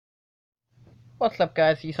What's up,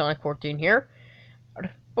 guys? Sonic14 here.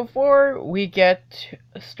 Before we get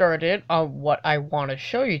started on what I want to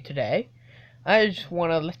show you today, I just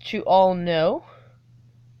want to let you all know,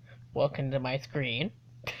 welcome to my screen.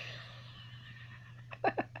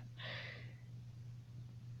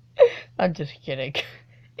 I'm just kidding.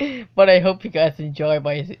 But I hope you guys enjoy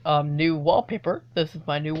my new wallpaper. This is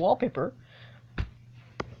my new wallpaper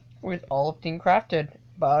with all of Team Crafted.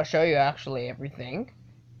 But I'll show you actually everything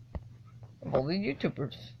of all the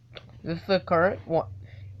YouTubers. This is the current one.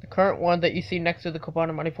 The current one that you see next to the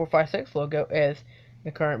Cubana Money 456 logo is the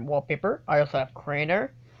current wallpaper. I also have Craner,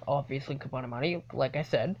 obviously Cubana Money, like I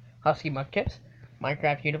said, Husky Mudkits,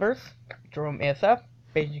 Minecraft Universe, Jerome ASF,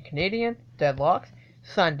 Beijing Canadian, Deadlocks,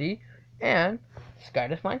 Sunday, and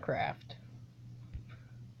Skydus Minecraft.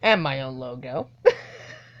 And my own logo.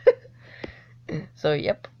 So,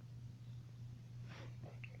 yep.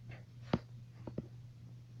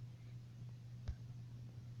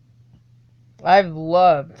 I've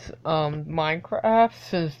loved Minecraft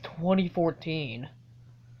since 2014.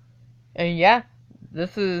 And yeah,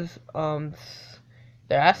 this is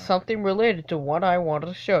that's something related to what I wanted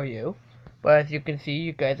to show you. But as you can see,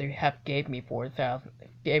 you guys gave me 4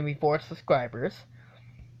 subscribers.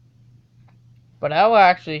 But I will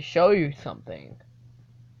actually show you something.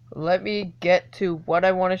 Let me get to what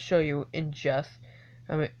I want to show you in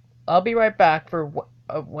I'll be right back for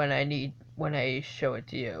when I show it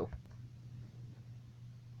to you.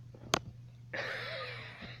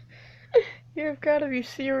 You've got to be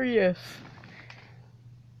serious.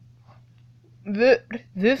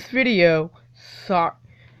 This video,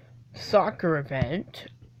 soccer event,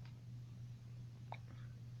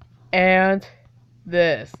 and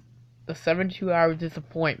the 72-hour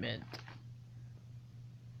disappointment.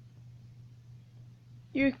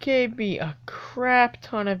 You gave me a crap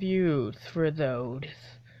ton of views for those.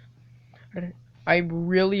 I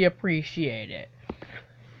really appreciate it.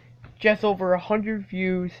 Just over 100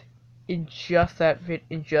 views in just those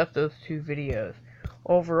 2 videos.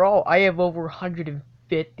 Overall, I have over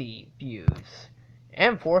 150 views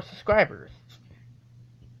and 4 subscribers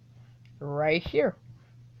right here.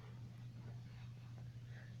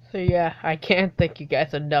 So yeah, I can't thank you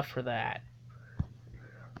guys enough for that.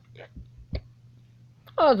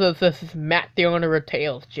 Also, this is Matt, the owner of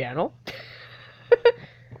Tails channel.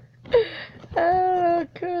 Oh,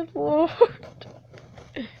 good lord.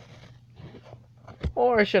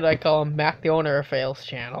 Or should I call him Mac, the owner of Fails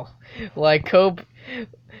channel? Like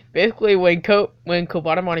basically when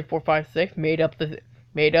Cubana Money 456 made up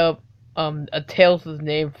a Tails'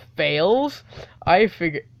 name Fails, I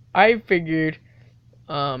figured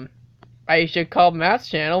I should call Matt's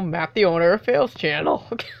channel Matt, the owner of Fails channel.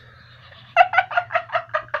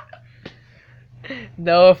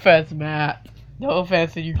 No offense, Matt. No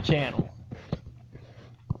offense to your channel.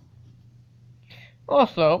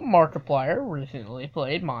 Also, Markiplier recently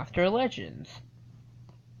played Monster Legends.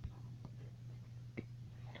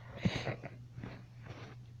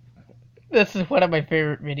 This is one of my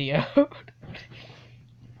favorite videos.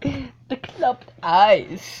 The clubbed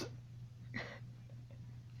eyes.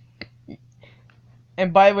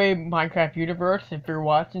 And by the way, Minecraft Universe, if you're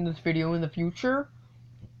watching this video in the future,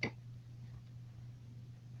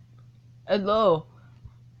 hello,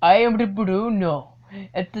 I am the Bruno,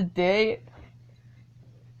 and today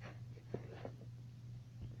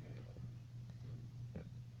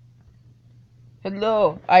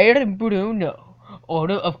hello, I am Bruno,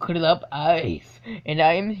 owner of Club Ice, and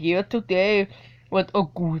I am here today with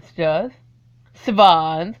Augustus,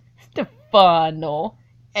 Svan, Stefano,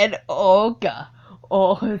 and Olga.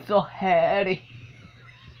 Oh, it's so hairy.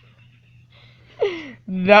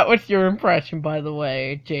 That was your impression, by the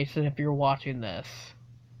way, Jason, if you're watching this.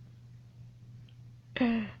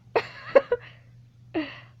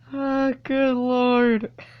 Oh, good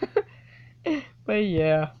lord. But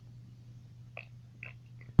yeah.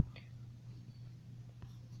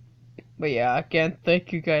 But yeah, again,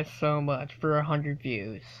 thank you guys so much for 100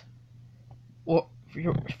 views. Well,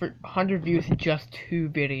 for 100 views in just 2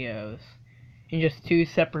 videos. In just 2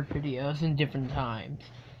 separate videos in different times.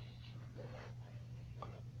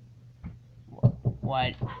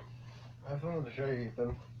 What? I have something to show you,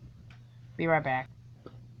 Ethan. Be right back.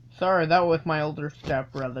 Sorry, that was my older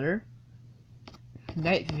stepbrother.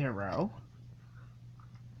 Night Zero.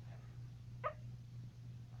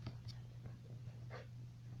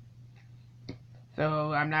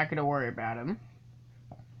 So, I'm not gonna worry about him.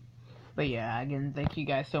 But yeah, again, thank you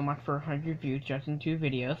guys so much for 100 views just in 2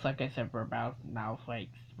 videos. Like I said, for about now, like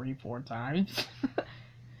 3-4 times.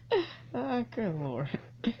 Oh, good lord.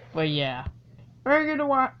 But yeah, we're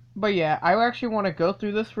gonna But yeah, I actually want to go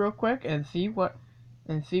through this real quick and see what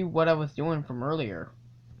I was doing from earlier.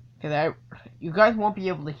 Cause you guys won't be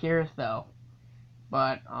able to hear us though.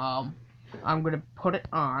 But I'm gonna put it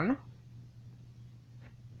on.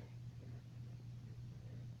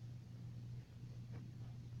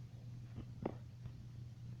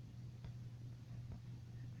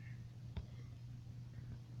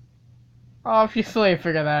 Obviously, I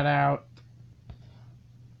figured that out.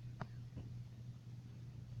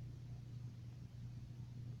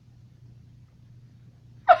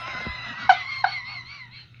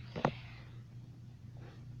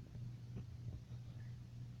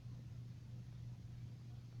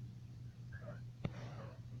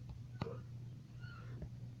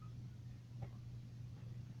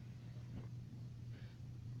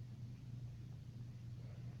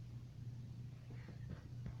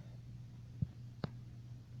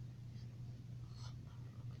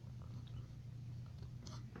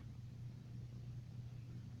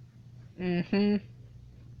 Mm-hmm.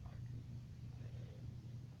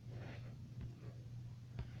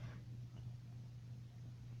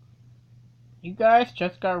 You guys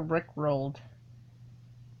just got rickrolled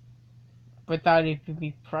without even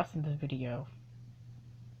me pressing the video.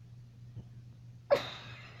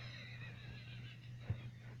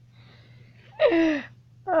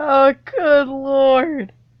 Oh, good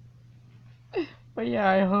lord. But yeah,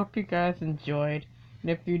 I hope you guys enjoyed.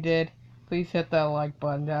 And if you did, please hit that like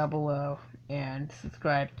button down below. And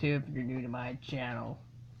subscribe too if you're new to my channel.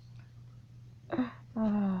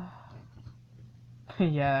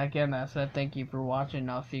 Yeah, again, that's it. Thank you for watching.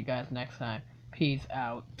 I'll see you guys next time. Peace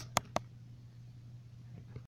out.